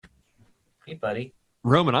Hey, buddy.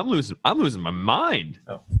 Roman, I'm losing my mind.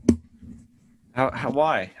 Oh.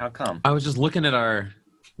 Why? How come? I was just looking at our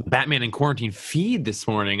Batman in Quarantine feed this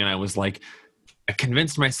morning, and I was like, I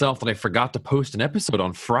convinced myself that I forgot to post an episode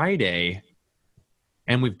on Friday,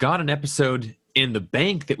 and we've got an episode in the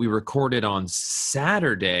bank that we recorded on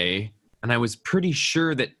Saturday, and I was pretty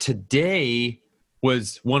sure that today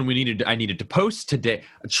was one I needed to post today.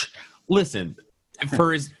 Listen,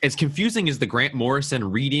 for as confusing as the Grant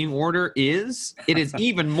Morrison reading order is, it is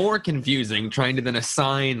even more confusing trying to then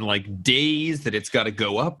assign like days that it's got to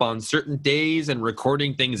go up on certain days and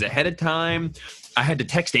recording things ahead of time. I had to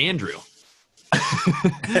text Andrew.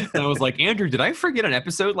 And I was like, Andrew, did I forget an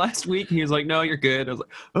episode last week? He was like, no, you're good. I was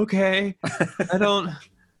like, okay. I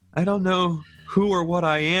don't know who or what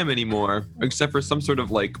I am anymore, except for some sort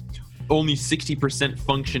of like only 60%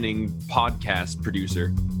 functioning podcast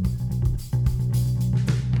producer.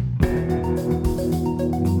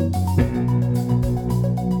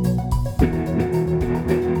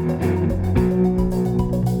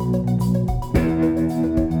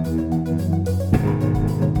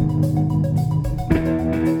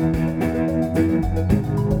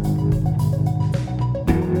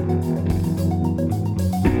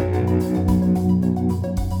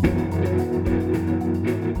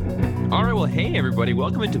 Everybody,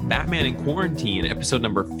 welcome into Batman in Quarantine, episode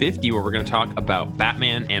number 50, where we're going to talk about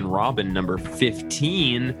Batman and Robin number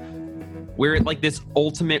 15. We're at like this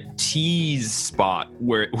ultimate tease spot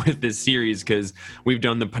with this series, because we've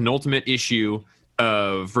done the penultimate issue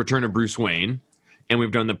of Return of Bruce Wayne, and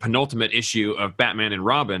we've done the penultimate issue of Batman and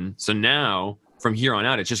Robin. So now, from here on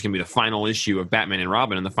out, it's just going to be the final issue of Batman and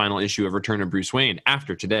Robin and the final issue of Return of Bruce Wayne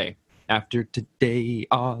after today. After today,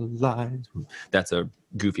 our lives. That's a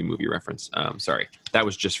Goofy movie reference. Sorry, that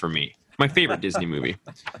was just for me. My favorite Disney movie.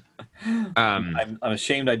 I'm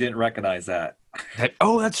ashamed I didn't recognize that.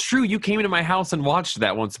 That's true. You came into my house and watched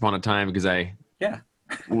that once upon a time because I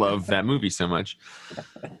love that movie so much.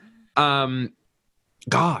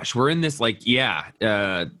 Gosh, we're in this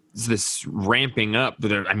this ramping up.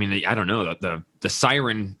 I mean, I don't know. The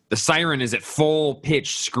siren is at full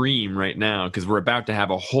pitch scream right now because we're about to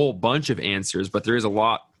have a whole bunch of answers, but there is a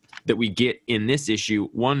lot that we get in this issue.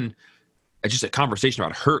 One, just a conversation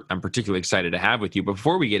about Hurt I'm particularly excited to have with you. But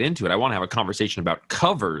before we get into it, I want to have a conversation about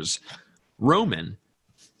covers. Roman,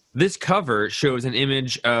 this cover shows an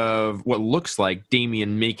image of what looks like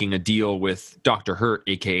Damian making a deal with Dr. Hurt,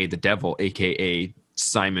 a.k.a. the Devil, a.k.a.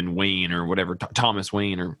 Simon Wayne or whatever, Thomas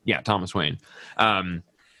Wayne.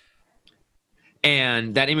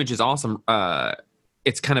 And that image is awesome.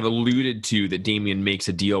 It's kind of alluded to that Damian makes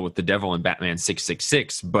a deal with the Devil in Batman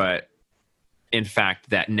 666, but in fact,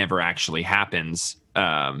 that never actually happens.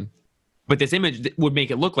 But this image would make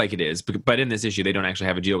it look like it is, but in this issue, they don't actually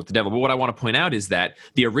have a deal with the Devil. But what I want to point out is that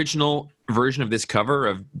the original version of this cover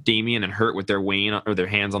of Damian and Hurt with their Wayne or their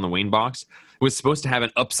hands on the Wayne box was supposed to have an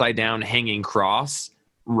upside down hanging cross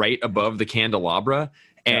right above the candelabra,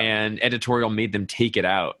 and editorial made them take it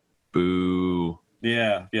out. Boo.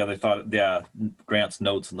 Yeah, they thought, Grant's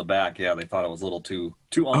notes in the back, they thought it was a little too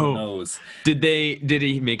on the nose. Did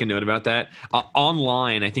he make a note about that?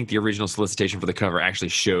 Online, I think the original solicitation for the cover actually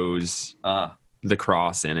shows the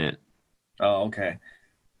cross in it. Oh, okay.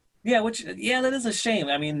 Yeah, that is a shame.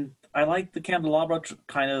 I mean, I like the candelabra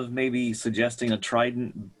kind of maybe suggesting a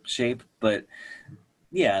trident shape, but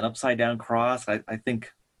an upside down cross, I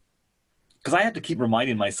think, because I have to keep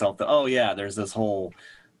reminding myself that, there's this whole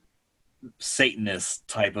Satanist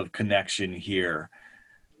type of connection here,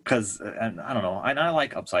 because I don't know, I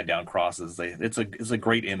like upside down crosses. It's a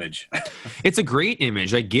great image. It's a great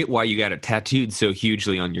image. I get why you got it tattooed so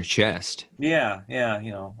hugely on your chest. I try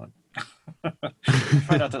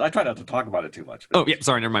not to talk about it too much. Oh yeah,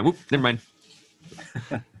 sorry, never mind.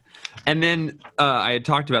 And then I had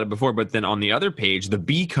talked about it before, but then on the other page, the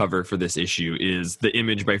B cover for this issue is the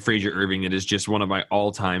image by Fraser Irving that is just one of my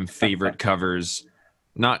all-time favorite covers.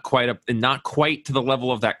 Not quite to the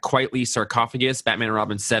level of that Quietly Sarcophagus Batman and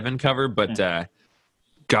Robin 7 cover, but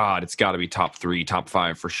God, it's got to be top 3, top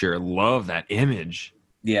 5 for sure. Love that image.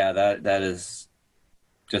 Yeah, that is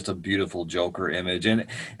just a beautiful Joker image, and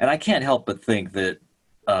I can't help but think that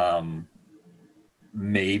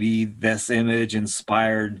maybe this image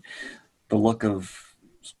inspired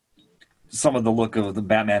some of the look of the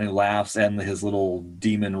Batman Who Laughs and his little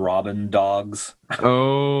demon Robin dogs.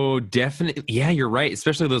 Oh, definitely. Yeah, you're right.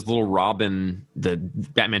 Especially those little Robin, the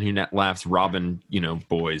Batman Who Laughs Robin,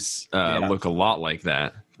 boys look a lot like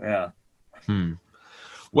that. Yeah.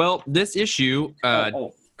 Well, this issue.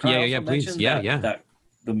 Please. That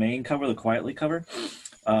the main cover, the Quietly cover.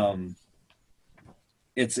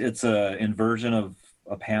 It's a inversion of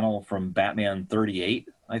a panel from Batman 38,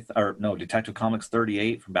 or no, Detective Comics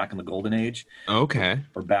 38 from back in the Golden Age, Okay.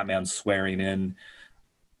 where Batman's swearing in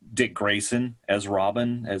Dick Grayson as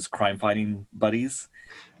Robin, as crime-fighting buddies.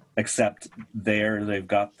 Except there, they've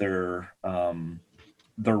got their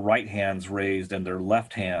right hands raised and their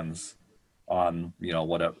left hands on,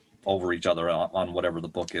 whatever, over each other on whatever the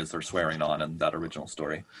book is they're swearing on in that original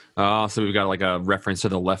story. Oh, so we've got like a reference to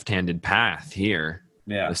the left-handed path here.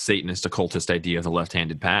 Yeah. The Satanist occultist idea of the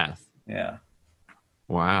left-handed path. Yeah.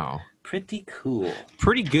 Wow. Pretty cool.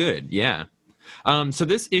 Pretty good, yeah. So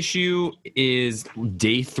this issue is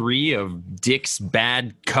day 3 of Dick's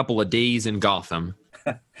bad couple of days in Gotham.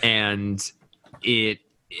 And it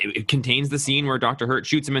contains the scene where Dr. Hurt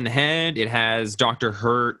shoots him in the head. It has Dr.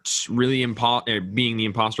 Hurt really being the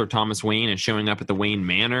imposter of Thomas Wayne and showing up at the Wayne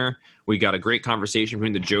Manor. We got a great conversation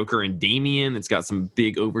between the Joker and Damian. It's got some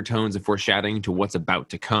big overtones and foreshadowing to what's about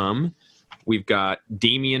to come. We've got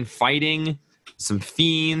Damian fighting some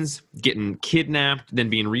fiends, getting kidnapped, then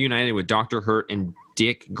being reunited with Dr. Hurt and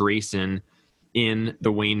Dick Grayson in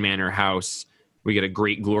the Wayne Manor house. We get a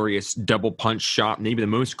great, glorious double punch shot, maybe the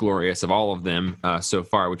most glorious of all of them so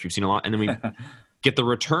far, which we've seen a lot. And then we get the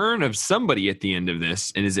return of somebody at the end of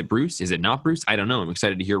this. And is it Bruce? Is it not Bruce? I don't know. I'm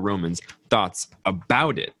excited to hear Roman's thoughts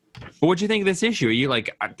about it. But what'd you think of this issue? Are you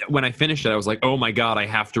like, when I finished it, I was like, oh my God, I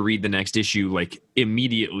have to read the next issue like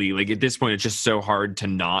immediately. Like at this point, it's just so hard to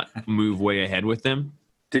not move way ahead with them.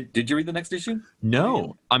 Did you read the next issue?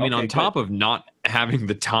 No. I mean, on top of not having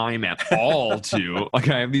the time at all to, like,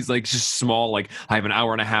 I have these, like, just small, like, I have an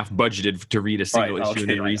hour and a half budgeted to read a single issue and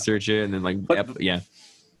then research it, and then, like, yeah.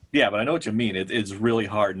 Yeah, but I know what you mean. It's really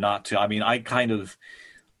hard not to. I mean, I kind of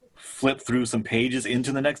flipped through some pages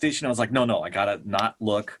into the next issue, and I was like, no, I gotta not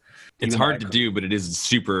look. It's hard to do, but it is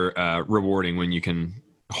super rewarding when you can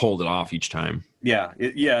hold it off each time. Yeah,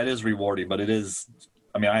 it is rewarding, but it is.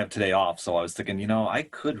 I mean, I have today off, so I was thinking, I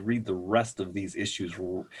could read the rest of these issues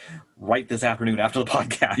right this afternoon after the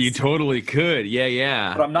podcast. You totally could,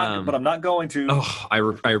 yeah. But I'm not. But I'm not going to. Oh,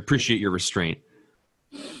 I appreciate your restraint.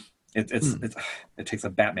 It takes a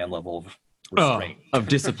Batman level of restraint, of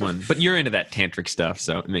discipline. But you're into that tantric stuff,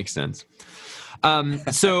 so it makes sense.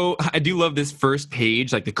 So I do love this first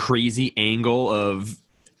page, like the crazy angle of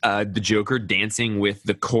the Joker dancing with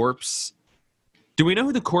the corpse. Do we know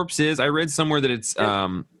who the corpse is? I read somewhere that it's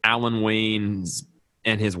Alan Wayne's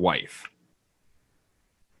and his wife.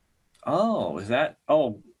 Oh, is that?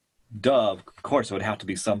 Oh, duh. Of course, it would have to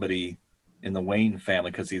be somebody in the Wayne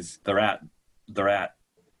family because they're at.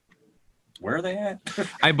 Where are they at?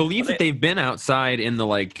 I believe that they've been outside in the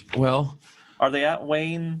Are they at the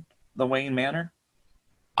Wayne Manor?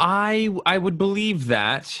 I would believe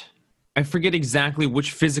that. I forget exactly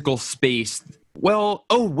which physical space. Well,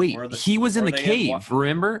 oh wait, he was in the cave.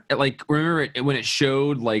 Remember when it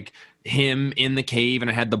showed like him in the cave and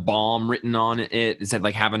it had the bomb written on it. It said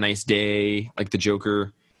like "Have a nice day," like the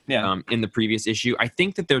Joker. Yeah. In the previous issue, I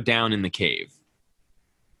think that they're down in the cave.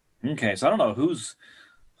 Okay, so I don't know whose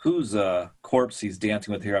corpse he's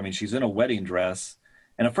dancing with here. I mean, she's in a wedding dress,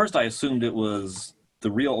 and at first I assumed it was the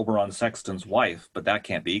real Oberon Sexton's wife, but that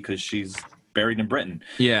can't be because she's buried in Britain.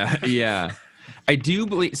 Yeah. I do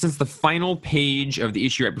believe, since the final page of the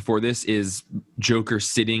issue right before this is Joker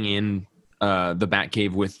sitting in the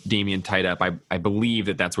Batcave with Damian tied up, I believe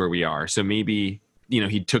that that's where we are. So maybe,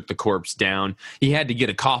 he took the corpse down. He had to get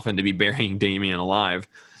a coffin to be burying Damian alive.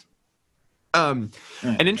 An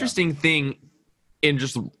interesting thing in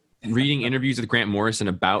just reading interviews with Grant Morrison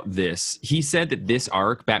about this, he said that this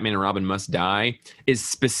arc, Batman and Robin Must Die, is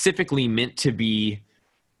specifically meant to be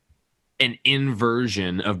an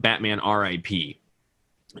inversion of Batman R.I.P.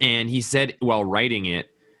 And he said while writing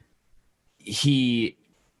it,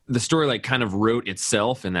 the story kind of wrote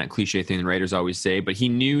itself, and that cliche thing the writers always say, but he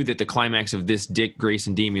knew that the climax of this Dick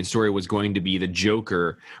Grayson Damian story was going to be the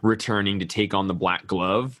Joker returning to take on the Black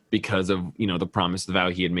Glove because of, the promise, the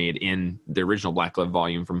vow he had made in the original Black Glove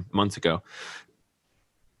volume from months ago.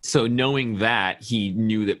 So knowing that, he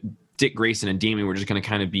knew that Dick Grayson and Damian were just going to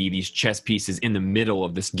kind of be these chess pieces in the middle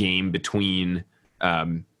of this game between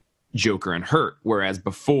Joker and Hurt, whereas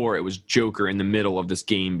before it was Joker in the middle of this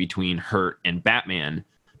game between Hurt and Batman.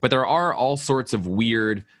 But there are all sorts of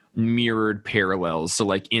weird mirrored parallels. So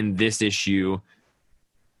like in this issue,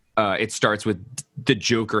 it starts with the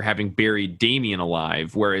Joker having buried Damian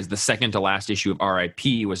alive, whereas the second to last issue of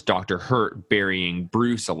R.I.P. was Dr. Hurt burying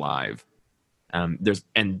Bruce alive. There's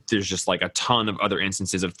just like a ton of other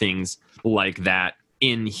instances of things like that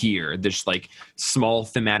in here. There's like small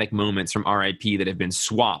thematic moments from R.I.P. that have been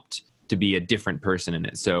swapped to be a different person in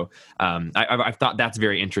it. So I've thought that's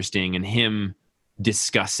very interesting, and him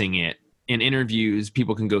discussing it in interviews,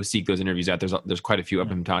 people can go seek those interviews out. There's quite a few of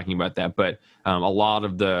him talking about that, but a lot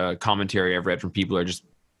of the commentary I've read from people are just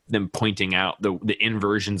them pointing out the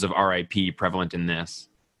inversions of RIP prevalent in this.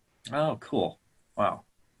 Oh, cool. Wow.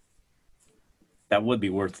 That would be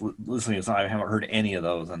worth listening to. I haven't heard any of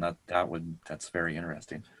those, and that's very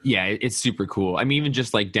interesting. Yeah, it's super cool. I mean, even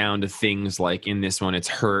just like down to things like in this one, it's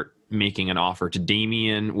Hurt making an offer to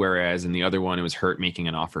Damian, whereas in the other one, it was Hurt making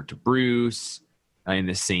an offer to Bruce in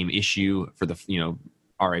the same issue for the,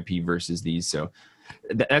 RIP versus these. So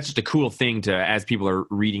that's just a cool thing to, as people are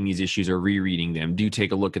reading these issues or rereading them, do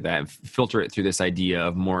take a look at that, filter it through this idea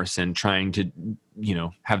of Morrison trying to,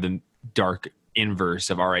 have the dark inverse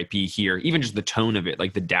of RIP here. Even just the tone of it,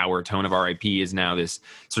 like the dour tone of RIP is now this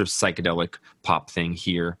sort of psychedelic pop thing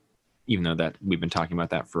here, even though that we've been talking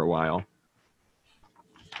about that for a while.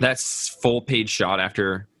 That's full page shot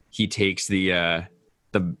after he takes the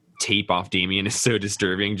tape off Damian is so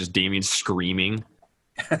disturbing. Just Damian screaming.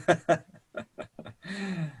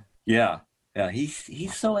 Yeah.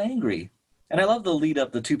 He's so angry, and I love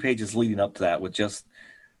the 2 pages leading up to that with just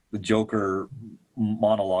the Joker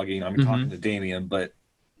monologuing. I'm talking to Damian, but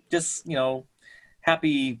just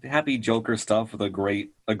happy Joker stuff with a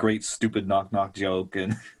great stupid knock joke.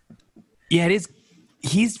 And yeah, it is.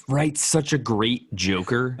 He's writes such a great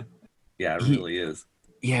Joker. Yeah, it really is.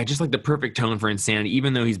 Yeah, just like the perfect tone for insanity.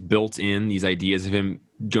 Even though he's built in these ideas of him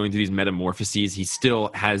going through these metamorphoses, he still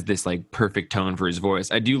has this like perfect tone for his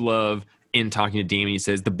voice. I do love in talking to Damian, he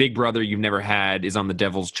says, the big brother you've never had is on the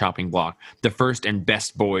devil's chopping block. The first and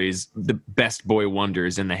best boys, the best boy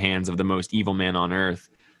wonders in the hands of the most evil man on earth.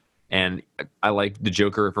 And I like the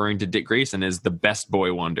Joker referring to Dick Grayson as the best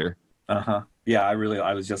boy wonder. Uh-huh. Yeah, I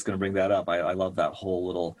was just going to bring that up. I love that whole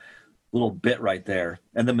little bit right there.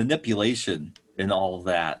 And the manipulation in all of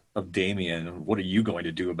that of Damian. What are you going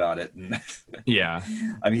to do about it? And yeah.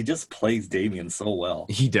 I mean, he just plays Damian so well.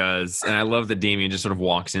 He does. And I love that Damian just sort of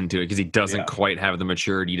walks into it because he doesn't quite have the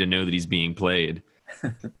maturity to know that he's being played.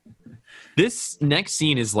 This next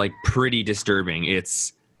scene is like pretty disturbing.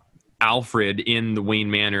 It's Alfred in the Wayne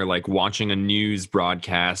Manor, like watching a news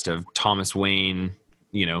broadcast of Thomas Wayne,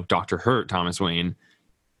 Dr. Hurt Thomas Wayne,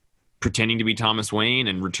 pretending to be Thomas Wayne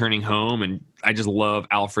and returning home. And I just love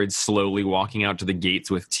Alfred slowly walking out to the gates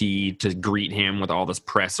with tea to greet him with all this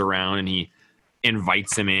press around. And he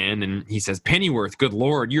invites him in and he says, Pennyworth, good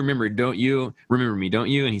Lord, you remember, don't you? Remember me, don't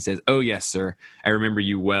you? And he says, oh, yes, sir. I remember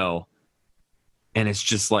you well. And it's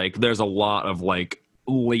just like, there's a lot of like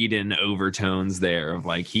laden overtones there of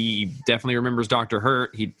like, he definitely remembers Dr.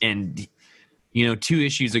 Hurt. 2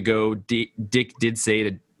 issues ago, Dick did say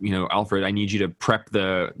to, Alfred, I need you to prep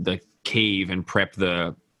the cave and prep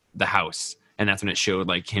the house. And that's when it showed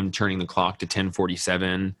like him turning the clock to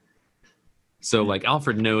 10:47. So like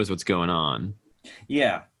Alfred knows what's going on.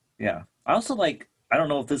 Yeah. Yeah. I also like, I don't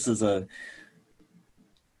know if this is a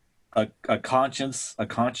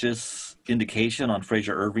conscious indication on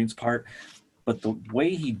Fraser Irving's part, but the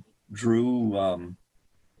way he drew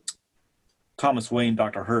Thomas Wayne,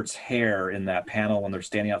 Dr. Hurt's hair in that panel when they're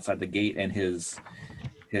standing outside the gate, and his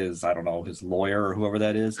I don't know, his lawyer or whoever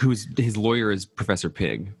that is. His lawyer is Professor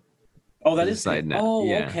Pig. Oh, that is side note. Oh,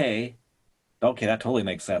 yeah. Okay, that totally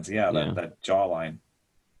makes sense. Yeah, that jawline.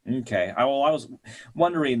 Okay. I was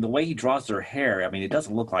wondering the way he draws their hair. I mean, it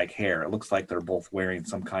doesn't look like hair. It looks like they're both wearing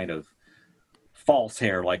some kind of false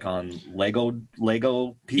hair, like on Lego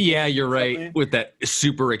people. Yeah, you're right. With that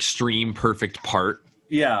super extreme perfect part.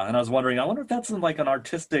 Yeah, and I wonder if that's like an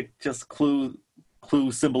artistic just clue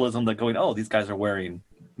symbolism that going, oh, these guys are wearing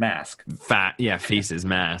masks. Faces,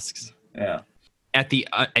 masks. Yeah. At the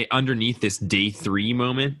underneath this day 3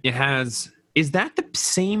 moment, is that the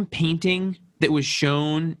same painting that was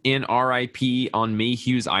shown in RIP on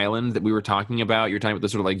Mayhew's Island that we were talking about? You're talking about the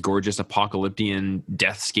sort of like gorgeous apocalyptic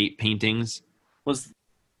deathscape paintings. Was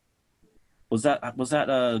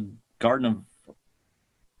that Garden of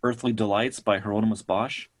Earthly Delights by Hieronymus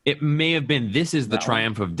Bosch? It may have been. This is The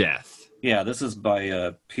Triumph of Death. Yeah, this is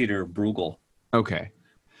by Peter Bruegel. Okay.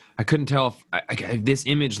 I couldn't tell if this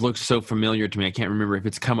image looks so familiar to me. I can't remember if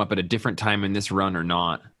it's come up at a different time in this run or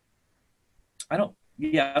not. I don't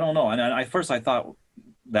know. And at first I thought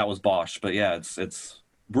that was Bosch, but yeah, it's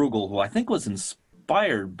Bruegel, who I think was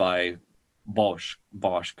inspired by Bosch,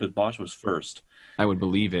 because Bosch was first. I would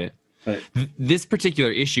believe it. But this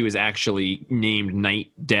particular issue is actually named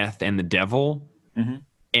Night, Death, and the Devil. Mm-hmm.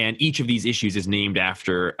 And each of these issues is named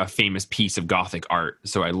after a famous piece of Gothic art.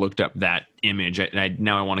 So I looked up that image.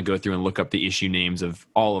 Now I want to go through and look up the issue names of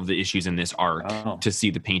all of the issues in this arc to see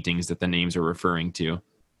the paintings that the names are referring to.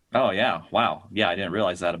 Oh yeah, wow, yeah, I didn't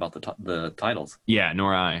realize that about the titles. Yeah,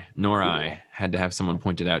 nor I. Nor Cool. I. Had to have someone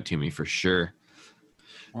point it out to me for sure.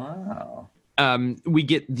 Wow. We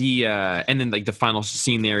get the and then like the final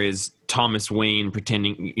scene there is Thomas Wayne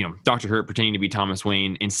pretending, Dr. Hurt pretending to be Thomas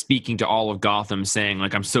Wayne and speaking to all of Gotham, saying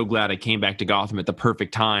like, I'm so glad I came back to Gotham at the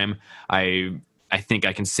perfect time. I think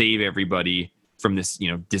I can save everybody from this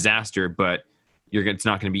disaster, but it's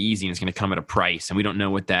not going to be easy, and it's going to come at a price, and we don't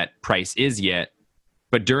know what that price is yet.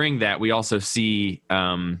 But during that, we also see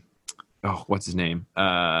what's his name,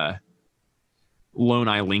 Lone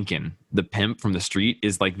Eye Lincoln, the pimp from the street,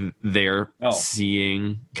 is like there Oh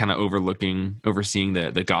seeing, kind of overseeing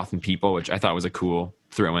the Gotham people, which I thought was a cool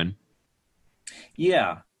throw in.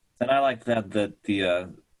 yeah, and I like that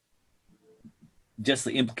the just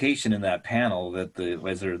the implication in that panel that the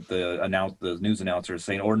news announcer is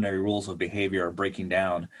saying ordinary rules of behavior are breaking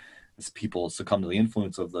down as people succumb to the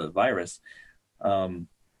influence of the virus. Um,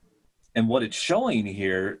 and what it's showing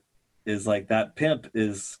here is like that pimp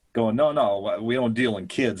is going, no, no, we don't deal in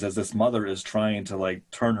kids, as this mother is trying to like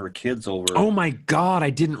turn her kids over. Oh my god,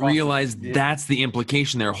 I didn't realize that's the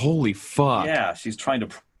implication there. Holy fuck. Yeah, she's trying to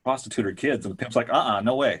prostitute her kids, and the pimp's like,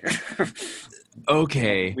 no way.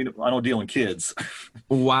 Okay. I don't deal in kids.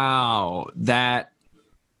 Wow. That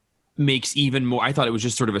makes even more. I thought it was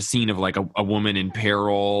just sort of a scene of like a woman in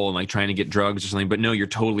peril and like trying to get drugs or something. But no, you're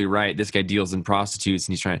totally right. This guy deals in prostitutes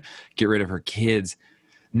and he's trying to get rid of her kids.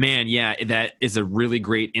 Man, yeah, that is a really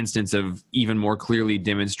great instance of even more clearly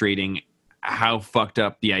demonstrating how fucked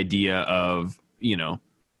up the idea of,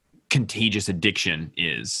 contagious addiction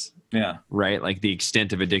is. Yeah. Right? Like the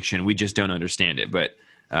extent of addiction, we just don't understand it. But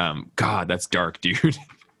God, that's dark, dude.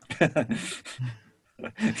 Yeah,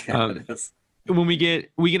 it is. When we get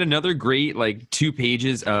another great like 2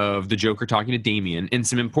 pages of the Joker talking to Damian, and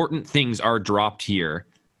some important things are dropped here.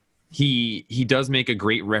 He does make a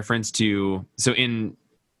great reference to,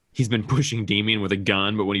 he's been pushing Damian with a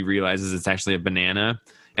gun, but when he realizes it's actually a banana,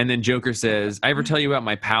 and then Joker says, I ever tell you about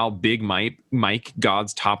my pal Big Mike,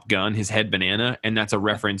 God's top gun, his head banana? And that's a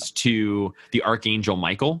reference to the Archangel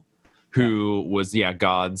Michael, who was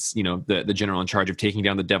God's, the general in charge of taking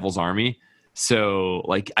down the devil's army. So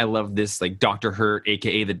like I love this, like Dr. Hurt,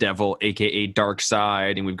 aka the devil, aka Dark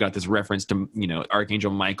Side, and we've got this reference to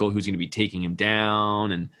Archangel Michael, who's going to be taking him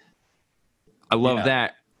down, and I love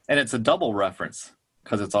that. And it's a double reference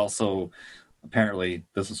because it's also, apparently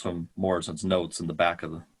this is from Morrison's notes in the back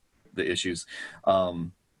of the issues.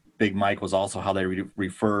 Big Mike was also how they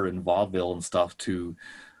refer in vaudeville and stuff to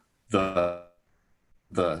the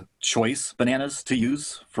choice bananas to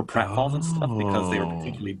use for pratfalls and stuff, because they were a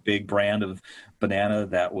particularly big brand of banana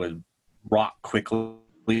that would rot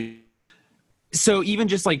quickly. So even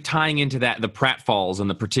just like tying into that, the pratfalls and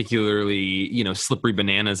the particularly, slippery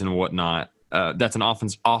bananas and whatnot, that's an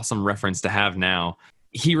awesome reference to have now.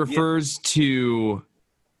 He refers to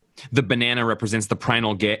the banana represents the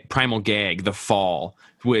primal gag, the fall,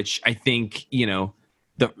 which I think,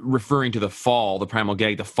 referring to the fall, the primal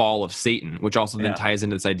gag, the fall of Satan, which also then ties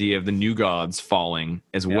into this idea of the new gods falling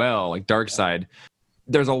as well, like Darkseid.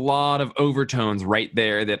 There's a lot of overtones right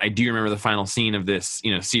there that I do remember the final scene of this,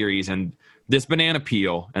 series, and this banana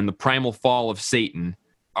peel and the primal fall of Satan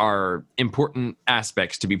are important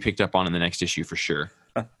aspects to be picked up on in the next issue for sure.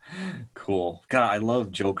 Cool. God, I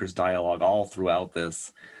love Joker's dialogue all throughout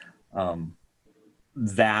this.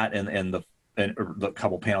 That and the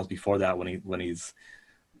couple panels before that when he's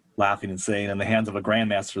laughing and saying, "In the hands of a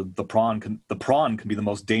grandmaster, the prawn can be the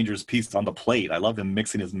most dangerous piece on the plate." I love him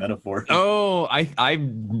mixing his metaphors. Oh, I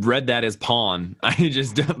read that as pawn. I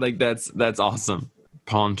just like that's awesome.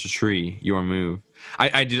 Pawn to tree, your move.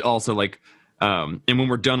 I did also like, and when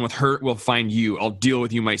we're done with Hurt, we'll find you. I'll deal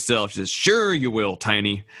with you myself. She says, "Sure you will,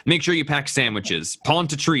 Tiny. Make sure you pack sandwiches. Pawn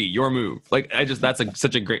to tree, your move." Like that's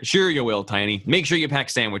such a great. Sure you will, Tiny. Make sure you pack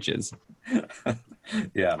sandwiches.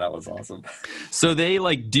 Yeah, that was awesome. So they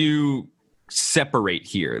like do separate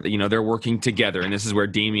here. They're working together, and this is where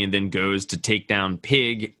Damian then goes to take down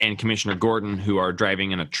Pig and Commissioner Gordon, who are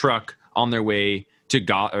driving in a truck on their way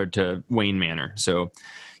to Wayne Manor. So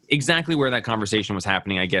exactly where that conversation was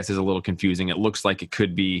happening, I guess, is a little confusing. It looks like it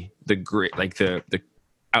could be the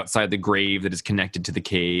outside the grave that is connected to the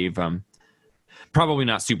cave. Probably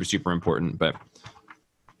not super important, but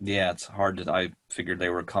yeah, it's hard I figured they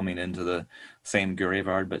were coming into the same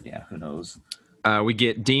graveyard, but yeah, who knows? We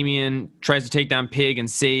get Damian tries to take down Pig and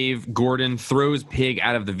save Gordon, throws Pig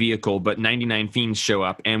out of the vehicle, but 99 Fiends show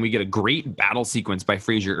up, and we get a great battle sequence by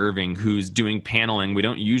Fraser Irving, who's doing paneling we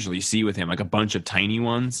don't usually see with him, like a bunch of tiny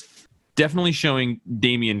ones. Definitely showing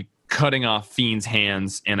Damian cutting off Fiend's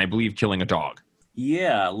hands and I believe killing a dog.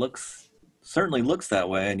 Yeah, looks certainly looks that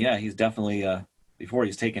way. And yeah, he's definitely before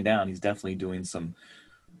he's taken down, he's definitely doing some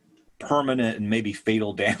permanent and maybe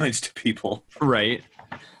fatal damage to people. Right.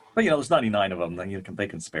 But there's 99 of them. Then they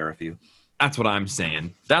can spare a few. That's what I'm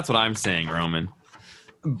saying. That's what I'm saying, Roman.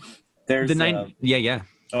 There's The nine. Yeah.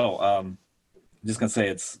 I'm just gonna say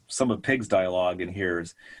it's some of Pig's dialogue in here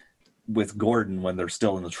is with Gordon when they're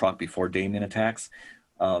still in the truck before Damien attacks.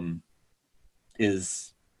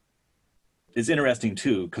 Is interesting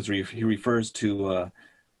too because he refers to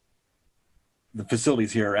the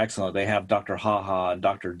facilities here are excellent. They have Dr. Haha and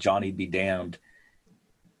Dr. Johnny Be Damned,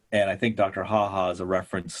 and I think Dr. Haha is a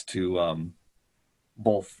reference to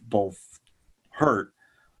both Hurt.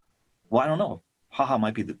 Well, I don't know. Haha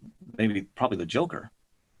might be probably the Joker,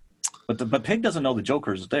 but Pig doesn't know the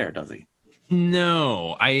Joker's there, does he?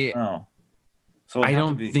 No, Oh, so I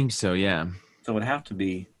don't think so. Yeah. So it would have to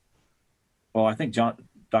be. Well, I think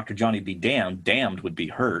Dr. Johnny Be Damned would be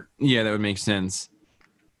Hurt. Yeah, that would make sense.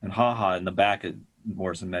 And Haha in the back,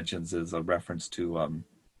 Morrison mentions, is a reference to,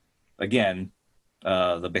 again,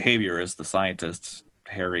 the behaviorist, the scientist,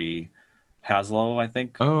 Harry Haslow, I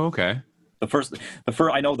think. Oh, okay.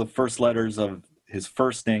 I know the first letters of his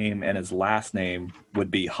first name and his last name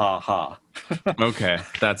would be Ha. Okay,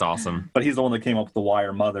 that's awesome. But he's the one that came up with the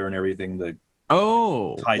Wire Mother and everything that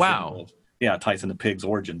ties into Pig's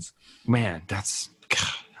origins. Man,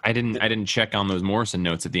 I didn't check on those Morrison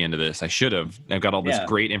notes at the end of this. I should have. I've got all this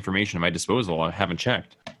great information at my disposal. I haven't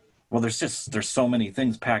checked. Well, there's so many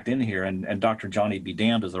things packed in here, and Dr. Johnny Be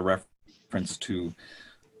Damned is a reference to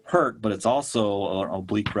Hurt, but it's also an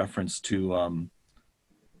oblique reference to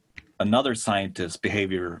another scientist,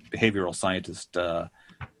 behavioral scientist,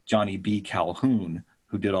 Johnny B. Calhoun,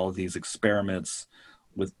 who did all of these experiments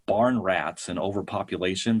with barn rats and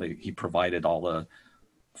overpopulation. He provided all the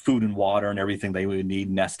food and water and everything they would need,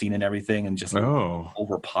 nesting and everything, and just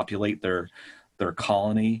overpopulate their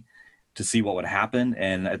colony to see what would happen.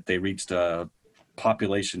 And they reached a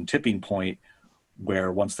population tipping point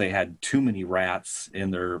where once they had too many rats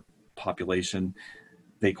in their population,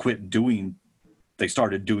 they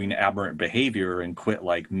started doing aberrant behavior and quit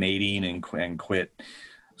like mating and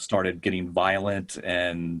started getting violent,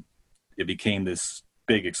 and it became this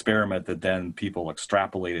big experiment that then people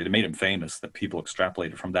extrapolated. It made him famous that people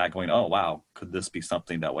extrapolated from that, going, oh wow, could this be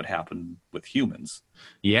something that would happen with humans?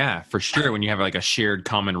 Yeah, for sure. When you have like a shared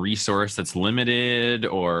common resource that's limited,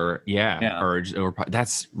 or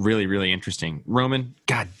that's really, really interesting. Roman,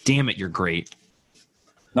 God damn it, you're great.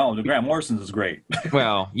 No, Grant Morrison's is great.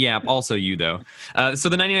 Well, yeah, also you though. So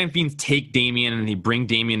the 99 Fiends take Damien and they bring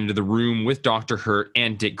Damien into the room with Dr. Hurt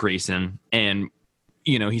and Dick Grayson, and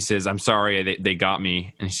he says, I'm sorry, they got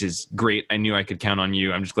me. And he says, great, I knew I could count on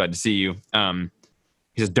you. I'm just glad to see you. He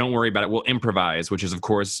says, don't worry about it. We'll improvise, which is, of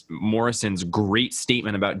course, Morrison's great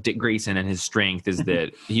statement about Dick Grayson and his strength is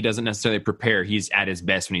that he doesn't necessarily prepare. He's at his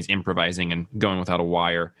best when he's improvising and going without a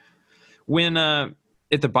wire. When at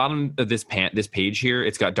the bottom of this page here,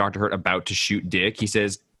 it's got Dr. Hurt about to shoot Dick. He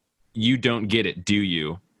says, you don't get it, do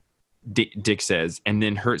you? Dick says. And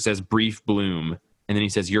then Hurt says, brief bloom. And then he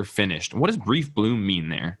says, you're finished. What does brief bloom mean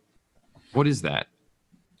there? What is that?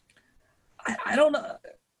 I don't know.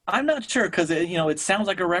 I'm not sure because, it sounds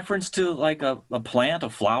like a reference to like a plant, a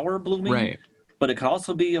flower blooming. Right. But it could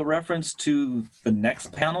also be a reference to the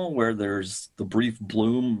next panel where there's the brief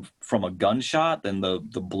bloom from a gunshot and the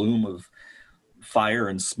bloom of fire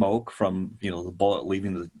and smoke from, the bullet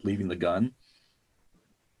leaving the gun.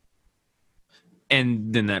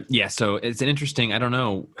 And then so it's an interesting, I don't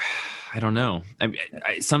know.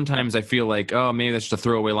 Sometimes I feel like, oh, maybe that's just a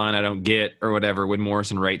throwaway line I don't get or whatever when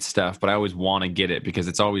Morrison writes stuff, but I always want to get it because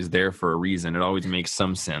it's always there for a reason. It always makes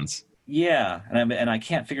some sense. Yeah, and I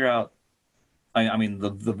can't figure out. I mean,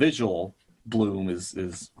 the visual bloom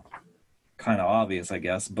is kind of obvious, I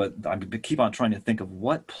guess, but I keep on trying to think of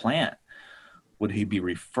what plant would he be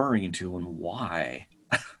referring to and why.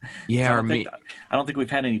 Yeah, I don't think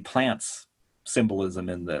we've had any plants symbolism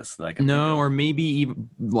in this that I can or maybe even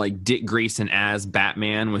like Dick Grayson as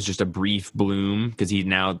Batman was just a brief bloom because he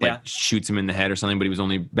now shoots him in the head or something, but he was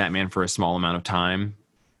only Batman for a small amount of time.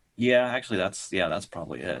 Yeah, actually that's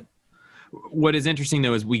probably it. What is interesting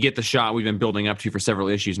though is we get the shot we've been building up to for several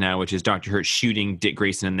issues now, which is Dr. Hurt shooting Dick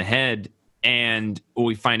Grayson in the head. And what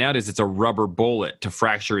we find out is it's a rubber bullet to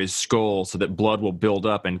fracture his skull so that blood will build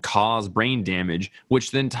up and cause brain damage, which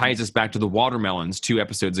then ties us back to the watermelons 2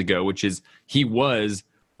 episodes ago, which is he was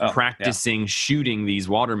practicing shooting these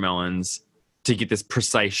watermelons to get this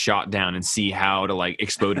precise shot down and see how to like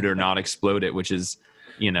explode it or not explode it, which is,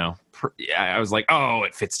 I was like, oh,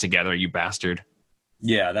 it fits together, you bastard.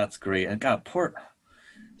 Yeah, that's great. And God, poor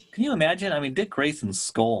Can you imagine? I mean, Dick Grayson's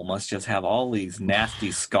skull must just have all these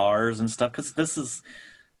nasty scars and stuff. Because this is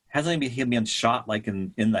hasn't he been shot like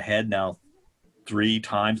in the head now 3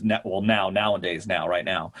 times? Well, nowadays, right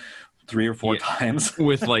now, 3 or 4 Yeah. times.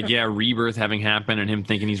 With like, yeah, Rebirth having happened and him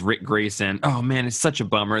thinking he's Rick Grayson. Oh man, it's such a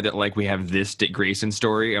bummer that like we have this Dick Grayson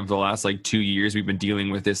story of the last like 2 years. We've been dealing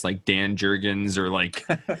with this like Dan Jurgens or like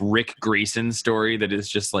Rick Grayson story that is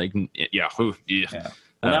just like, yeah. Yeah.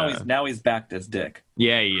 Well, now he's backed as Dick.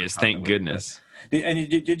 Yeah, he is. Thank goodness. And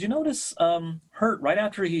did you notice Hurt right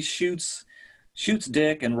after he shoots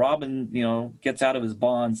Dick and Robin, gets out of his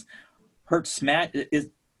bonds? Hurt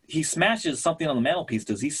he smashes something on the mantelpiece.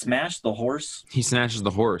 Does he smash the horse? He smashes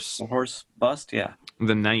the horse. The horse bust, yeah.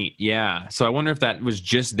 The knight, yeah. So I wonder if that was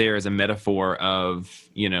just there as a metaphor of,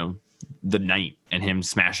 the knight and him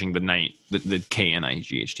smashing the knight, the Knight,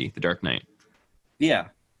 the Dark Knight. Yeah.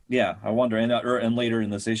 I wonder. And later in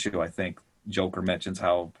this issue, I think Joker mentions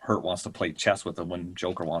how Hurt wants to play chess with him when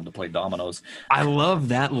Joker wanted to play dominoes. I love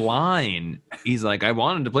that line. He's like, I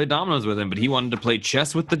wanted to play dominoes with him, but he wanted to play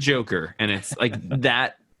chess with the Joker. And it's like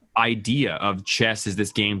that idea of chess is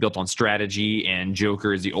this game built on strategy, and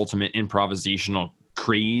Joker is the ultimate improvisational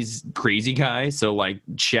crazy guy. So like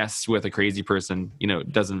chess with a crazy person,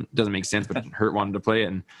 doesn't make sense, but Hurt wanted to play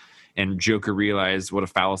it, and Joker realized what a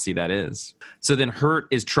fallacy that is. So then Hurt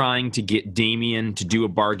is trying to get Damian to do a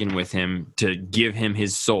bargain with him to give him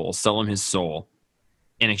his soul, sell him his soul.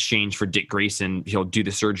 In exchange for Dick Grayson, he'll do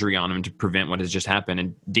the surgery on him to prevent what has just happened.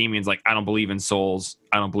 And Damian's like, I don't believe in souls.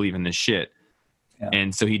 I don't believe in this shit. Yeah.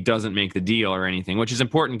 And so he doesn't make the deal or anything, which is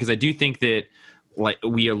important because I do think that, like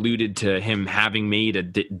we alluded to him having made a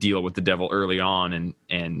deal with the devil early on,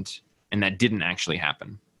 and that didn't actually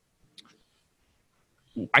happen.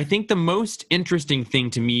 I think the most interesting thing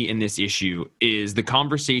to me in this issue is the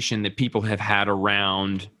conversation that people have had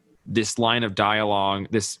around this line of dialogue,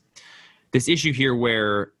 this issue here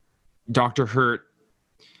where Dr. Hurt,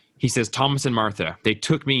 he says, Thomas and Martha, they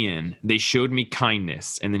took me in, they showed me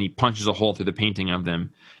kindness, and then he punches a hole through the painting of them.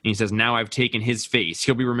 And he says, now I've taken his face.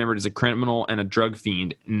 He'll be remembered as a criminal and a drug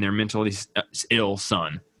fiend and their mentally ill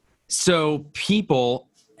son. So people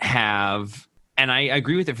have, and I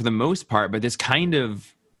agree with it for the most part, but this kind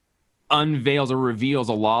of unveils or reveals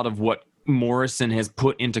a lot of what Morrison has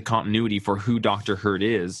put into continuity for who Dr. Hurt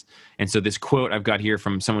is. And so this quote I've got here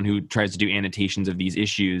from someone who tries to do annotations of these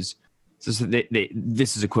issues. So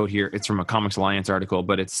this is a quote here. It's from a Comics Alliance article,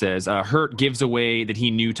 but it says, Hurt gives away that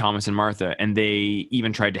he knew Thomas and Martha, and they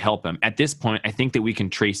even tried to help him. At this point, I think that we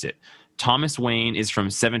can trace it. Thomas Wayne is from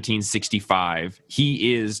 1765.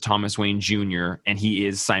 He is Thomas Wayne Jr., and he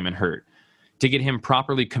is Simon Hurt. To get him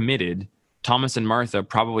properly committed, Thomas and Martha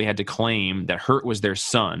probably had to claim that Hurt was their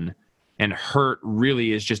son, and Hurt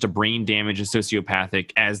really is just a brain damaged and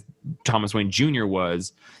sociopathic, as Thomas Wayne Jr.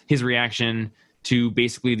 was. His reaction to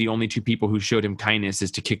basically the only two people who showed him kindness is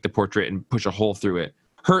to kick the portrait and push a hole through it.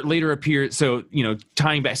 Hurt later appeared, so,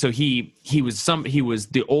 tying back, so he was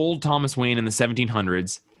the old Thomas Wayne in the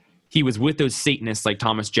 1700s. He was with those Satanists like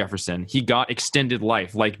Thomas Jefferson. He got extended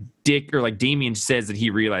life, like Dick or like Damian says that he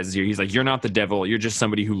realizes here. He's like, you're not the devil. You're just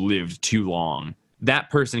somebody who lived too long. That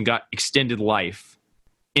person got extended life.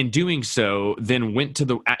 In doing so, then went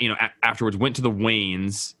to afterwards went to the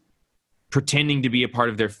Waynes, pretending to be a part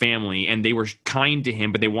of their family, and they were kind to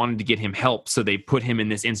him, but they wanted to get him help, so they put him in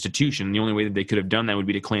this institution. The only way that they could have done that would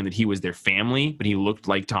be to claim that he was their family, but he looked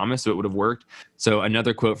like Thomas, so it would have worked. So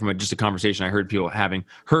another quote from just a conversation I heard people having.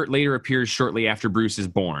 Hurt later appears shortly after Bruce is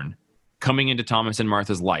born, coming into Thomas and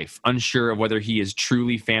Martha's life. Unsure of whether he is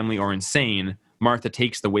truly family or insane, Martha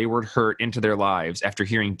takes the wayward Hurt into their lives after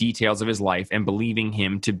hearing details of his life and believing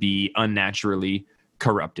him to be unnaturally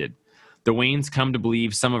corrupted. The Waynes come to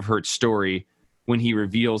believe some of Hurt's story when he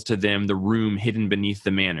reveals to them the room hidden beneath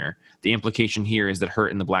the manor. The implication here is that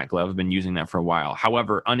Hurt and the Black Glove have been using that for a while.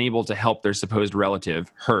 However, unable to help their supposed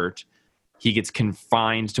relative, Hurt, he gets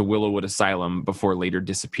confined to Willowwood Asylum before later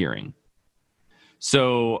disappearing.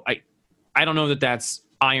 So I don't know that that's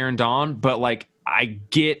ironed on, but like I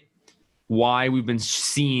get why we've been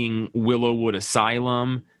seeing Willowwood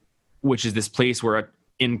Asylum, which is this place where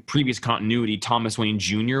in previous continuity, Thomas Wayne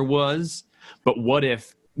Jr. was. But what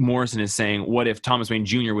if Morrison is saying, what if Thomas Wayne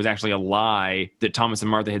Jr. was actually a lie that Thomas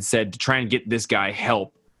and Martha had said to try and get this guy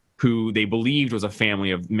help who they believed was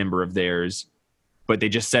a member of theirs, but they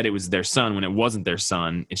just said it was their son when it wasn't their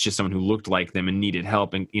son. It's just someone who looked like them and needed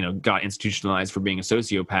help and, got institutionalized for being a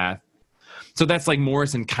sociopath. So that's like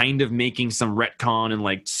Morrison kind of making some retcon and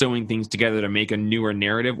like sewing things together to make a newer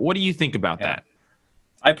narrative. What do you think about that?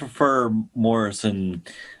 I prefer Morrison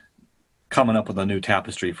coming up with a new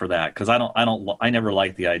tapestry for that, because I never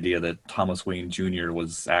liked the idea that Thomas Wayne Jr.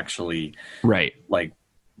 was actually Right. like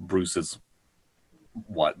Bruce's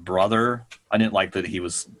brother. I didn't like that he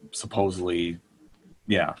was supposedly,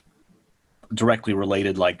 yeah, directly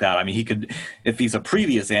related like that. I mean, he could, if he's a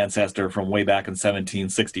previous ancestor from way back in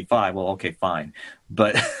 1765, well, okay, fine,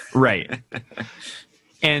 but Right.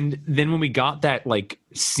 And then when we got that like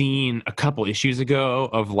scene a couple issues ago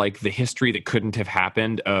of like the history that couldn't have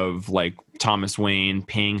happened of like Thomas Wayne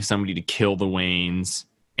paying somebody to kill the Waynes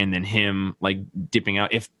and then him like dipping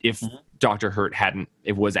out, if Dr. Hurt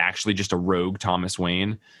it was actually just a rogue Thomas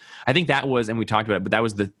Wayne. I think that was, and we talked about it, but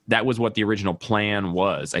that was what the original plan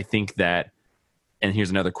was. I think that, and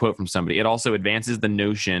here's another quote from somebody, it also advances the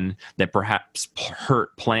notion that perhaps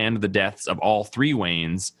Hurt planned the deaths of all three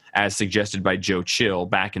Waynes as suggested by Joe Chill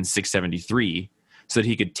back in 673 so that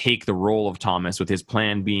he could take the role of Thomas, with his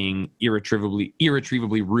plan being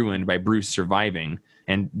irretrievably ruined by Bruce surviving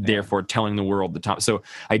and therefore telling the world the Thomas. So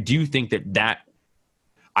I do think that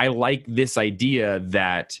I like this idea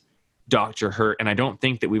that Dr. Hurt, and I don't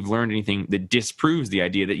think that we've learned anything that disproves the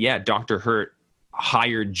idea that, yeah, Dr. Hurt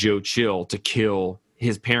hired Joe Chill to kill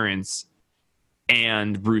his parents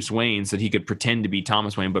and Bruce Wayne so that he could pretend to be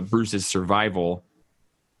Thomas Wayne, but Bruce's survival.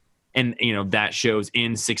 And, you know, that shows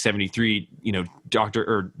in 673, you know,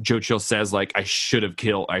 Joe Chill says, like, I should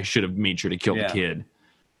have made sure to kill the kid.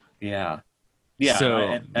 Yeah. Yeah. So,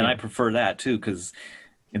 and I prefer that too, because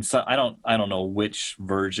I don't know which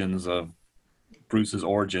versions of Bruce's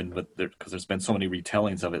origin, but because there's been so many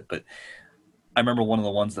retellings of it, but I remember one of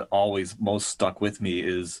the ones that always most stuck with me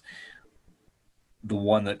is the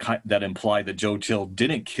one that implied that Joe Chill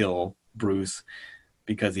didn't kill Bruce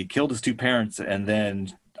because he killed his two parents. And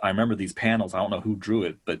then I remember these panels, I don't know who drew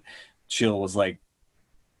it, but Chill was like,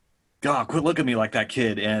 God, quit looking at me like that,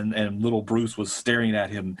 kid. And little Bruce was staring at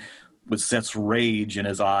him with such rage in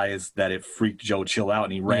his eyes that it freaked Joe Chill out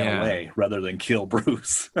and he ran away rather than kill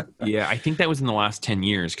Bruce. Yeah, I think that was in the last 10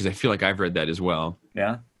 years because I feel like I've read that as well.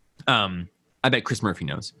 Yeah. I bet Chris Murphy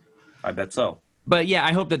knows. I bet so. But yeah,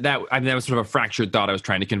 I hope that was sort of a fractured thought I was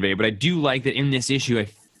trying to convey. But I do like that in this issue,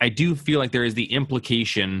 I do feel like there is the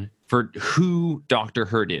implication for who Dr.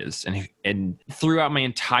 Hurt is. And throughout my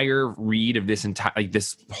entire read of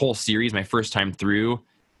this whole series, my first time through,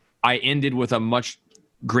 I ended with a much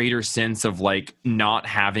greater sense of like not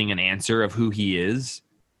having an answer of who he is.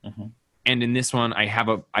 Mm-hmm. And in this one,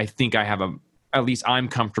 at least I'm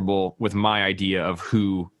comfortable with my idea of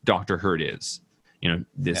who Dr. Hurt is. You know,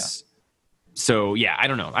 this. Yeah. So yeah, I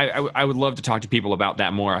don't know. I would love to talk to people about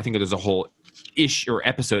that more. I think that there's a whole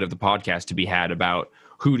episode of the podcast to be had about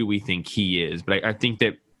who do we think he is. But I think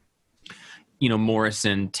that, you know,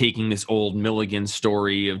 Morrison taking this old Milligan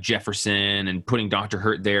story of Jefferson and putting Dr.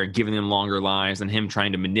 Hurt there and giving them longer lives, and him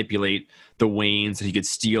trying to manipulate the Waynes so he could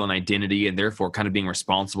steal an identity and therefore kind of being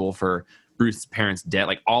responsible for Bruce's parents' death,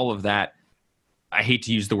 like all of that. I hate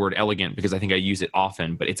to use the word elegant because I think I use it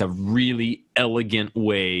often, but it's a really elegant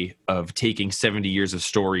way of taking 70 years of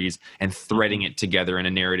stories and threading it together in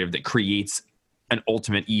a narrative that creates an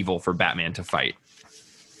ultimate evil for Batman to fight.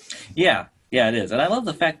 Yeah, it is. And I love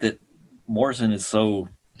the fact that Morrison is so,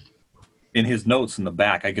 in his notes in the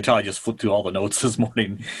back, I could tell I just flipped through all the notes this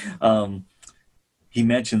morning. He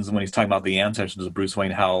mentions when he's talking about the ancestors of Bruce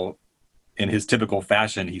Wayne, how in his typical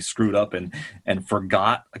fashion, he screwed up and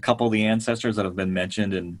forgot a couple of the ancestors that have been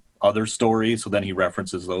mentioned in other stories. So then he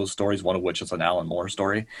references those stories, one of which is an Alan Moore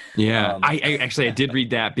story. Yeah, I did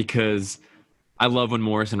read that because I love when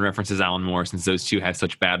Morrison references Alan Moore, since those two have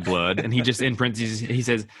such bad blood. And he just, in parentheses, he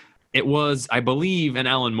says, it was, I believe, an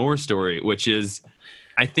Alan Moore story, which is,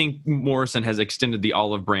 I think Morrison has extended the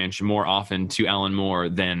olive branch more often to Alan Moore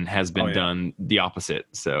than has been done the opposite.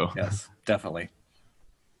 So yes, definitely.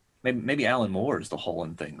 Maybe Alan Moore is the hole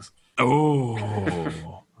in things. Oh,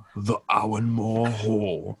 the Alan Moore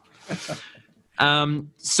hole.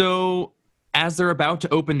 So as they're about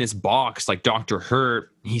to open this box, like Dr.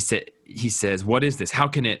 Hurt, he says, what is this? How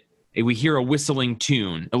can it? We hear a whistling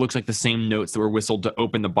tune. It looks like the same notes that were whistled to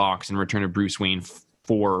open the box and Return of Bruce Wayne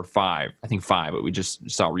 4 or 5. I think 5, what we just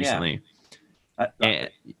saw recently.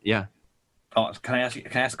 Yeah. Oh, can I ask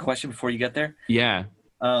a question before you get there? Yeah.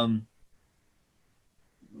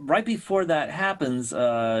 Right before that happens,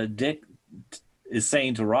 Dick is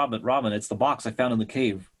saying to Robin, it's the box I found in the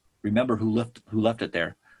cave. Remember who left it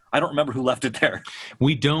there? I don't remember who left it there.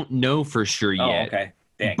 We don't know for sure yet. Oh, okay.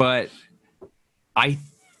 Dang. But I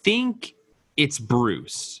think it's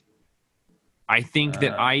Bruce. I think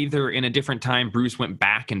that either in a different time Bruce went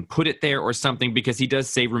back and put it there or something, because he does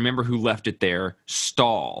say, remember who left it there,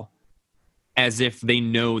 Stahl. as if they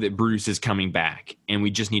know that Bruce is coming back, and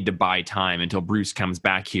we just need to buy time until Bruce comes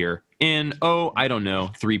back here in, I don't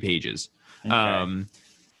know, 3 pages. Okay.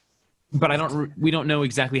 But we don't know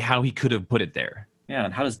exactly how he could have put it there. Yeah,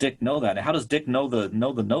 and how does Dick know that? And how does Dick know the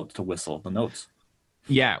notes to whistle, the notes?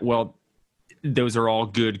 Yeah, well, those are all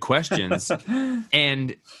good questions.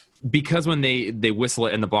 And because when they whistle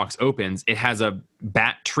it and the box opens, it has a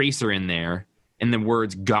bat tracer in there, and the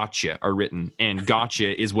words "gotcha" are written. And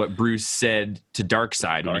 "gotcha" is what Bruce said to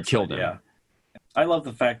Darkseid when he killed him. Yeah. I love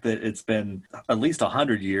the fact that it's been at least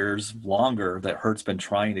 100 years longer that Hurt's been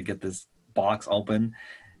trying to get this box open,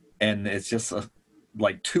 and it's just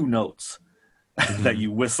like 2 notes that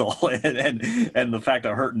you whistle, and the fact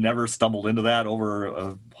that Hurt never stumbled into that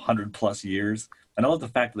over 100+ years. And I love the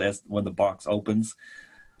fact that when the box opens,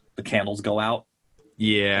 the candles go out.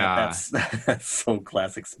 Yeah, that's so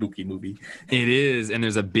classic spooky movie. It is, and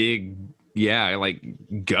there's a big like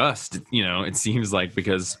gust. It seems like,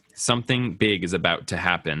 because something big is about to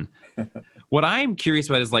happen. What I'm curious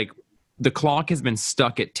about is, like, the clock has been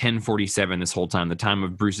stuck at 10:47 this whole time, the time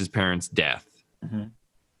of Bruce's parents' death. Mm-hmm.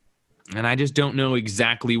 And I just don't know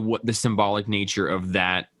exactly what the symbolic nature of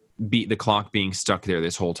that the clock being stuck there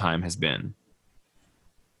this whole time has been.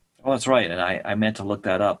 Oh, that's right. And I meant to look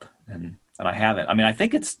that up, and I haven't. I mean, I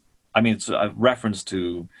think it's a reference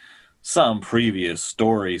to some previous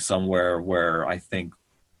story somewhere where I think,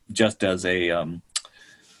 just as a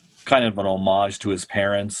kind of an homage to his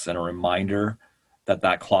parents and a reminder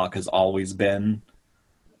that clock has always been,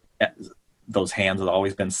 those hands have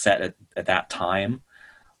always been set at that time.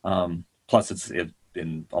 Plus, it's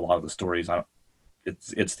in a lot of the stories,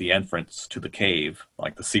 it's the entrance to the cave,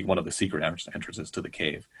 like one of the secret entrances to the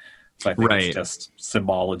cave. So I think it's just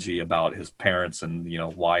symbology about his parents and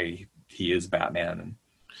why he is Batman.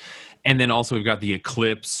 And then also we've got the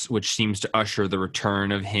eclipse, which seems to usher the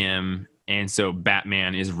return of him. And so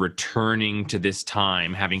Batman is returning to this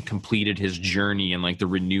time, having completed his journey and like the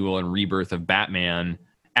renewal and rebirth of Batman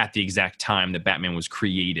at the exact time that Batman was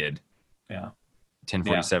created. Yeah.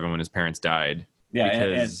 1047 when his parents died. Yeah,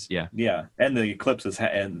 and the eclipse is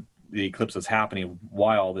happening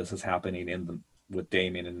while this is happening with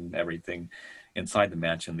Damian and everything inside the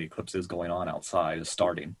mansion. The eclipse is going on outside, is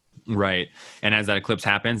starting. Right, and as that eclipse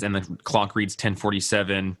happens and the clock reads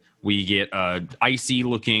 10:47, we get a icy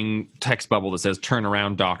looking text bubble that says "Turn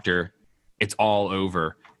around, Doctor. It's all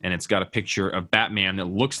over," and it's got a picture of Batman that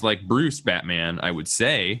looks like Bruce Batman, I would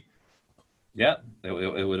say. Yeah,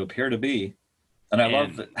 it would appear to be, and I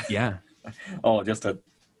love that. Yeah. Just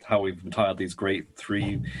how we've been talking about these great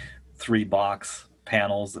three box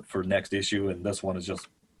panels for next issue, and this one is just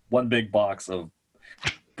one big box of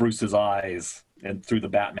Bruce's eyes and through the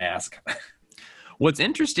bat mask. What's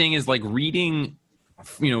interesting is like reading,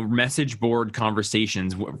 message board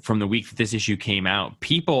conversations from the week that this issue came out.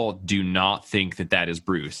 People do not think that is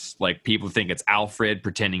Bruce. Like, people think it's Alfred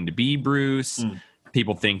pretending to be Bruce.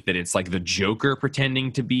 People think that it's like the Joker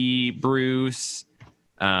pretending to be Bruce.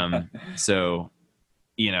 So,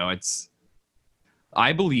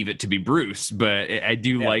 I believe it to be Bruce, but I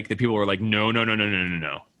do like that people are like, no.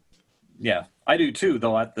 Yeah, I do too,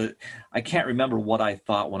 though. I can't remember what I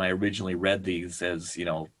thought when I originally read these as,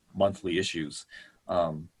 monthly issues.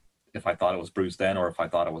 If I thought it was Bruce then, or if I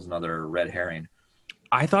thought it was another red herring.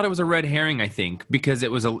 I thought it was a red herring, I think, because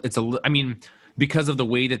because of the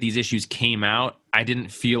way that these issues came out, I didn't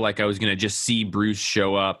feel like I was going to just see Bruce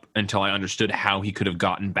show up until I understood how he could have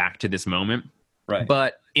gotten back to this moment. Right.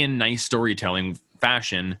 But in nice storytelling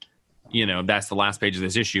fashion, that's the last page of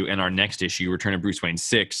this issue. And our next issue, Return of Bruce Wayne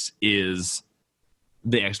 6, is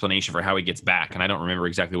the explanation for how he gets back. And I don't remember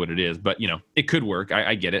exactly what it is, but, it could work.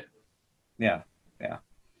 I get it. Yeah.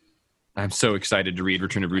 I'm so excited to read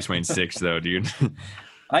Return of Bruce Wayne 6, though, dude.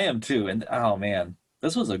 I am too. And, oh, man.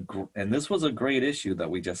 This was a great issue that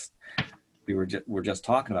we're just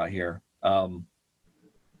talking about here.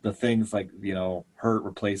 The things like Hurt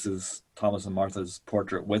replaces Thomas and Martha's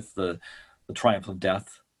portrait with the Triumph of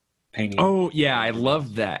Death painting. Oh yeah, I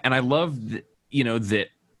love that, and I love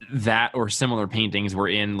that or similar paintings were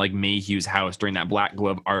in like Mayhew's house during that Black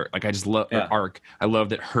Glove art. Like, I just love the arc. I love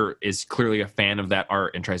that Hurt is clearly a fan of that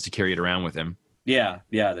art and tries to carry it around with him. Yeah,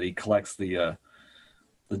 that he collects the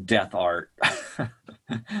death art.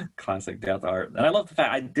 Classic death art. And I love the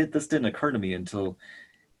fact this didn't occur to me until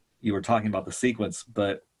you were talking about the sequence,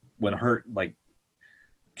 but when Hurt like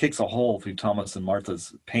kicks a hole through Thomas and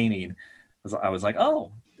Martha's painting, I was like,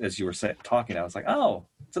 oh, as you were talking, I was like, oh,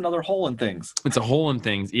 it's another hole in things. It's a hole in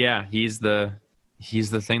things. Yeah, he's the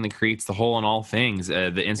thing that creates the hole in all things.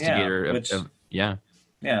 The instigator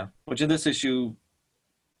which in this issue,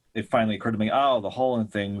 it finally occurred to me, oh, the hole in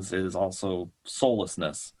things is also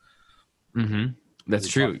soullessness. Mm-hmm. That's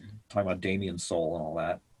true. Talking about Damien's soul and all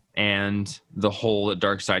that. And the hole that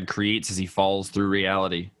Darkseid creates as he falls through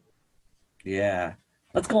reality. Yeah.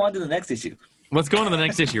 Let's go on to the next issue. Let's go on to the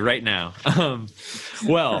next issue right now.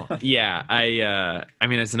 Well, yeah, I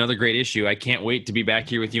mean, it's another great issue. I can't wait to be back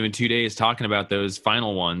here with you in 2 days talking about those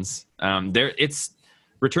final ones. It's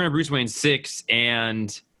Return of Bruce Wayne 6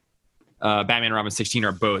 and Batman and Robin 16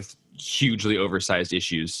 are both hugely oversized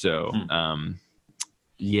issues. So,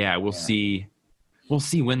 yeah, we'll see. We'll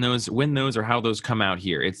see when those or how those come out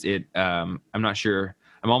here. I'm not sure.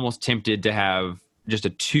 I'm almost tempted to have just a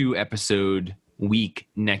 2-episode week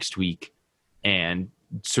next week and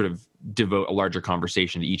sort of devote a larger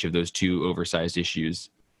conversation to each of those 2 oversized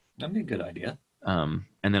issues. That'd be a good idea. And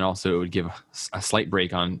then also it would give a slight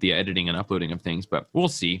break on the editing and uploading of things, but we'll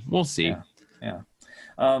see. We'll see. Yeah.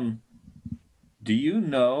 Do you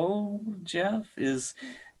know, Jeff, is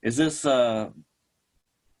this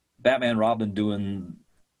Batman Robin doing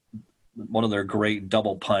one of their great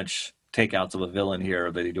double punch takeouts of a villain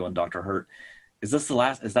here that they do on Dr. Hurt? Is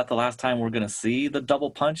that the last time we're going to see the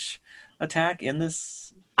double punch attack in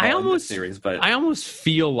this series? But I almost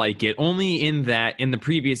feel like it, only in that in the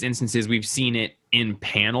previous instances we've seen it in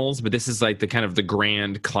panels, but this is like the kind of the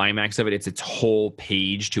grand climax of it. It's its whole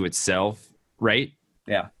page to itself, right?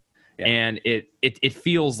 Yeah. And it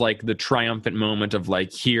feels like the triumphant moment of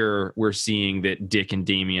like, here we're seeing that Dick and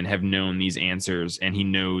Damien have known these answers, and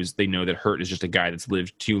they know that Hurt is just a guy that's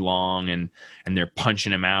lived too long, and they're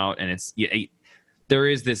punching him out, and there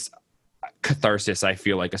is this catharsis, I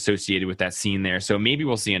feel like, associated with that scene there. So maybe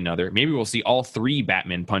we'll see all 3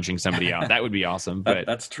 Batmen punching somebody out. That would be awesome. But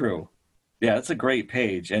that's true. Yeah, it's a great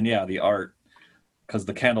page, and yeah, the art, because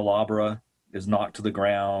the candelabra is knocked to the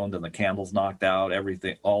ground and the candle's knocked out,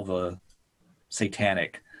 everything, all the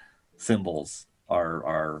satanic symbols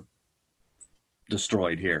are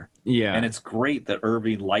destroyed here. Yeah. And it's great that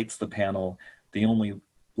Irving lights the panel. The only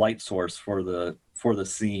light source for the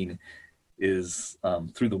scene is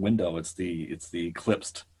through the window. It's the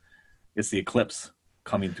eclipse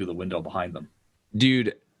coming through the window behind them.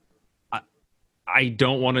 Dude, I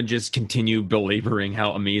don't want to just continue belaboring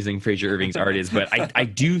how amazing Fraser Irving's art is, but I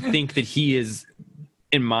do think that he is,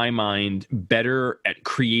 in my mind, better at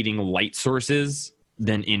creating light sources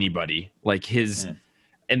than anybody. Like in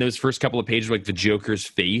those first couple of pages, like the Joker's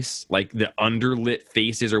face, like the underlit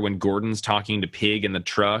faces, or when Gordon's talking to Pig in the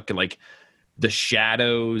truck, and like the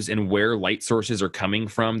shadows and where light sources are coming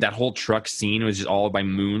from. That whole truck scene was just all by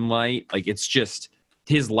moonlight. Like, it's just,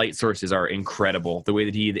 his light sources are incredible. The way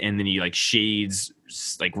that he like shades,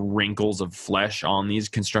 like wrinkles of flesh on these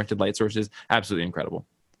constructed light sources, absolutely incredible.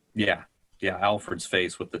 Yeah. Alfred's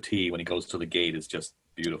face with the T when he goes to the gate is just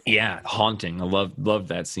beautiful. Yeah, haunting. I love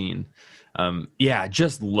that scene.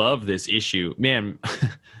 Just love this issue, man.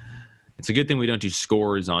 It's a good thing we don't do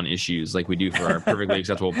scores on issues like we do for our Perfectly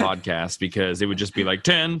Acceptable podcast, because it would just be like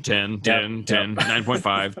 10, 10, 10, 10,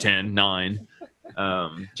 9.5, 10, 9.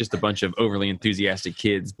 Just a bunch of overly enthusiastic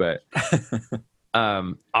kids. But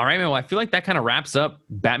all right, man. Well, I feel like that kind of wraps up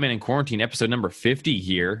Batman in Quarantine episode number 50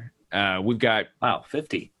 here. We've got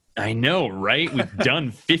 50. I know, right? We've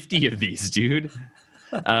done 50 of these, dude.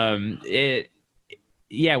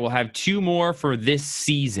 We'll have 2 more for this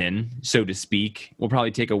season, so to speak. We'll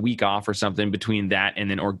probably take a week off or something between that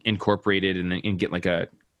and then incorporate it and get like a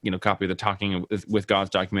copy of the Talking with God's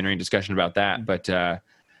documentary and discussion about that. But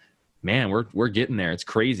man, we're getting there. It's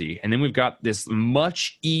crazy. And then we've got this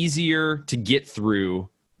much easier to get through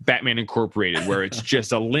Batman Incorporated, where it's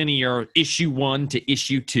just a linear issue 1 to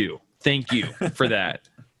issue 2. Thank you for that.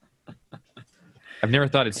 I've never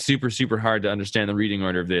thought it's super, super hard to understand the reading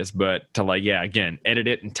order of this, but to edit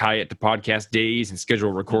it and tie it to podcast days and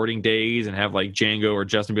schedule recording days and have like Django or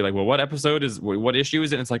Justin be like, well, what issue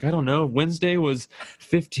is it? And it's like, I don't know. Wednesday was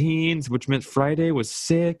 15, which meant Friday was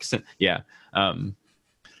 6. And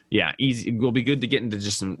easy. It will be good to get into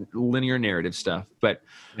just some linear narrative stuff. But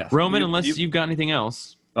Roman, unless you've got anything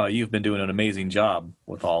else. You've been doing an amazing job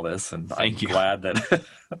with all this, and I'm glad that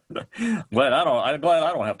I'm glad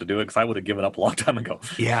I don't have to do it, because I would have given up a long time ago.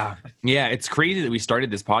 Yeah. It's crazy that we started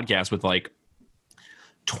this podcast with like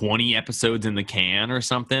 20 episodes in the can or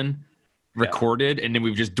something recorded, and then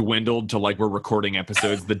we've just dwindled to like we're recording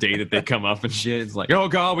episodes the day that they come up and shit. It's like, oh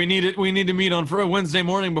god, we need to meet on for a Wednesday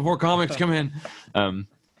morning before comics come in.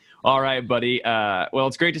 All right, buddy. Well,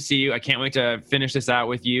 it's great to see you. I can't wait to finish this out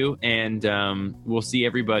with you. And we'll see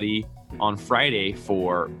everybody on Friday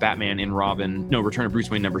for Batman and Return of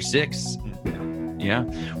Bruce Wayne number 6. Yeah.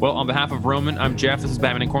 Well, on behalf of Roman, I'm Jeff. This is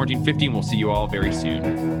Batman in Quarantine 50, and we'll see you all very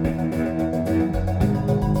soon.